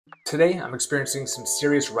Today, I'm experiencing some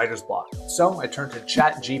serious writer's block, so I turned to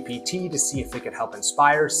ChatGPT to see if it could help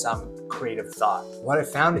inspire some creative thought. What I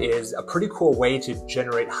found is a pretty cool way to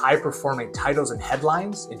generate high-performing titles and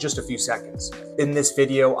headlines in just a few seconds. In this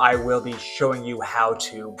video, I will be showing you how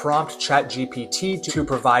to prompt ChatGPT to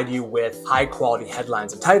provide you with high-quality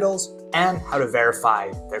headlines and titles, and how to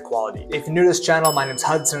verify their quality. If you're new to this channel, my name's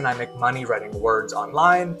Hudson and I make money writing words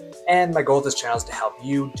online, and my goal with this channel is to help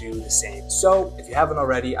you do the same. So if you haven't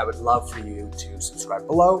already, I would love for you to subscribe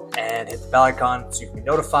below and hit the bell icon so you can be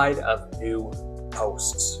notified of new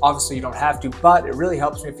posts. Obviously you don't have to, but it really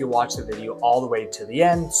helps me if you watch the video all the way to the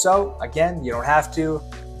end. So again, you don't have to,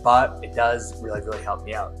 but it does really help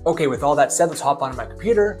me out. Okay, with all that said, let's hop onto my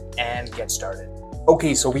computer and get started.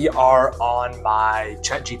 Okay, so we are on my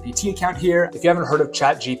ChatGPT account here. If you haven't heard of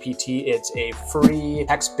ChatGPT, it's a free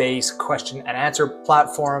text-based question and answer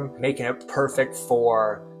platform, making it perfect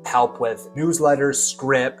for help with newsletters,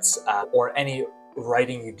 scripts, or any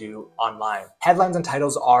writing you do online. Headlines and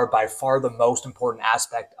titles are by far the most important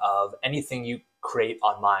aspect of anything you create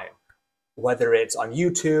online, whether it's on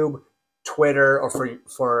YouTube, Twitter, or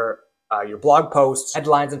for your blog posts.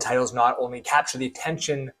 Headlines and titles not only capture the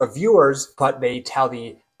attention of viewers, but they tell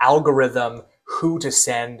the algorithm who to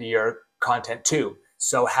send your content to.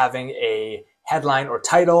 So having a headline or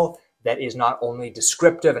title that is not only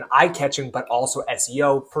descriptive and eye-catching, but also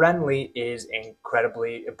SEO friendly is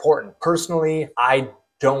incredibly important. Personally, I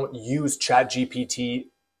don't use ChatGPT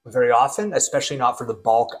very often, especially not for the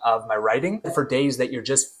bulk of my writing. For days that you're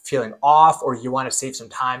just feeling off or you want to save some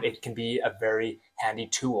time, it can be a very handy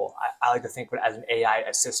tool. I like to think of it as an AI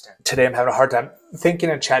assistant. Today I'm having a hard time thinking,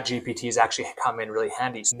 and ChatGPT has actually come in really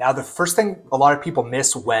handy. Now, the first thing a lot of people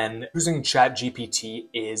miss when using ChatGPT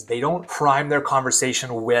is they don't prime their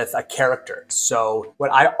conversation with a character. So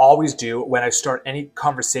what I always do when I start any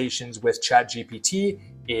conversations with ChatGPT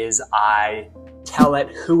is I tell it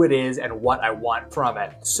who it is and what I want from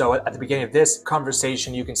it. So at the beginning of this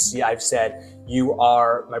conversation, you can see I've said, "You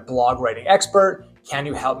are my blog writing expert. Can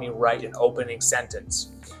you help me write an opening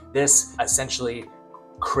sentence?" This essentially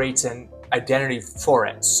creates an identity for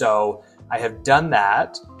it. So I have done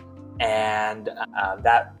that, and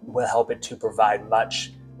that will help it to provide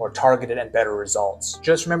much more targeted and better results.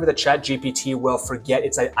 Just remember that ChatGPT will forget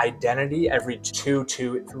its identity every 2,000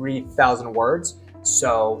 to 3,000 words.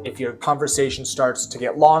 So if your conversation starts to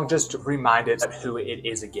get long, just remind it of who it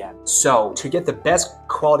is again. So to get the best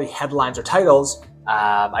quality headlines or titles,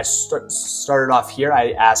 I started off here.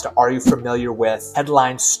 I asked, "Are you familiar with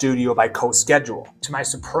Headline Studio by CoSchedule?" To my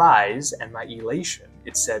surprise and my elation,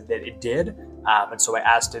 it said that it did. And so I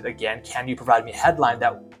asked it again, "Can you provide me a headline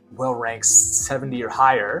that will rank 70 or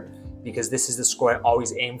higher?" Because this is the score I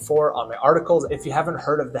always aim for on my articles. If you haven't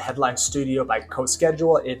heard of the Headline Studio by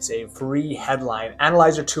CoSchedule, it's a free headline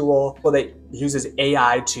analyzer tool that uses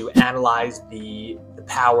AI to analyze the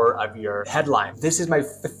power of your headline. This is my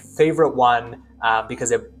favorite one because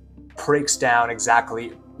it breaks down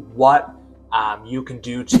exactly what you can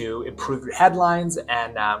do to improve your headlines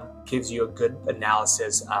and gives you a good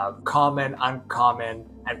analysis of common, uncommon,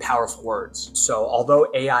 and powerful words. So although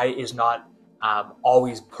AI is not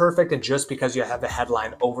always perfect, and just because you have a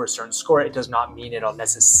headline over a certain score, it does not mean it'll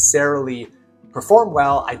necessarily perform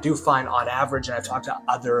well. I do find on average, and I've talked to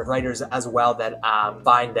other writers as well, that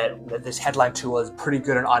find that this headline tool is pretty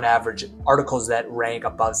good, and on average, articles that rank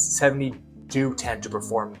above 70 do tend to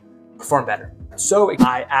perform better. So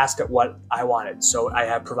I asked it what I wanted. So I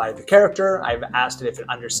have provided the character, I've asked it if it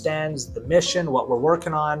understands the mission, what we're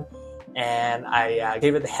working on, and I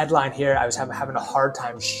gave it the headline here. I was having a hard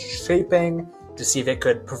time shaping to see if it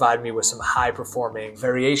could provide me with some high-performing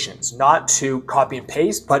variations, not to copy and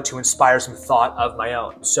paste, but to inspire some thought of my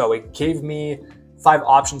own. So it gave me 5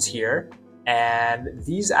 options here, and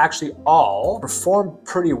these actually all perform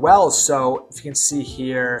pretty well. So if you can see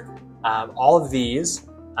here, all of these,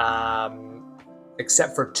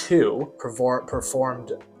 except for 2,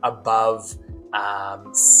 performed above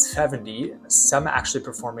 70, some actually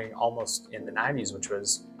performing almost in the 90s, which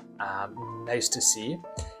was nice to see.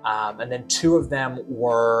 And then 2 of them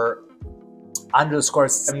were under the score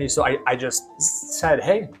of 70. So I just said,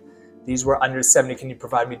 "Hey, these were under 70. Can you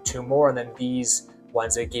provide me 2 more?" And then these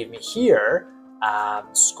ones it gave me here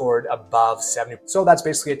scored above 70. So that's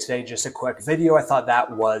basically it today. Just a quick video. I thought that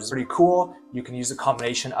was pretty cool. You can use a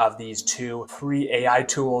combination of these 2 free AI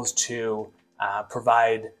tools to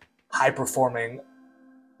provide high-performing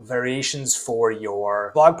variations for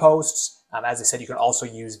your blog posts. As I said, you can also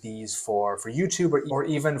use these for YouTube or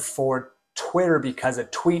even for Twitter because a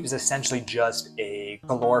tweet is essentially just a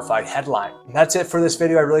glorified headline. And that's it for this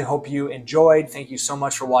video. I really hope you enjoyed. Thank you so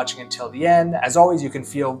much for watching until the end. As always, you can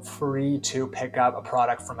feel free to pick up a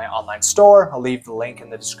product from my online store. I'll leave the link in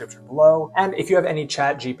the description below. And if you have any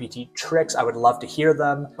ChatGPT tricks, I would love to hear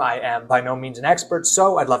them. I am by no means an expert,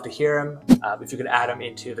 so I'd love to hear them. If you could add them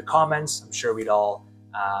into the comments, I'm sure we'd all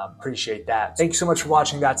appreciate that. Thank you so much for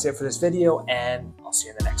watching. That's it for this video, and I'll see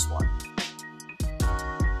you in the next one.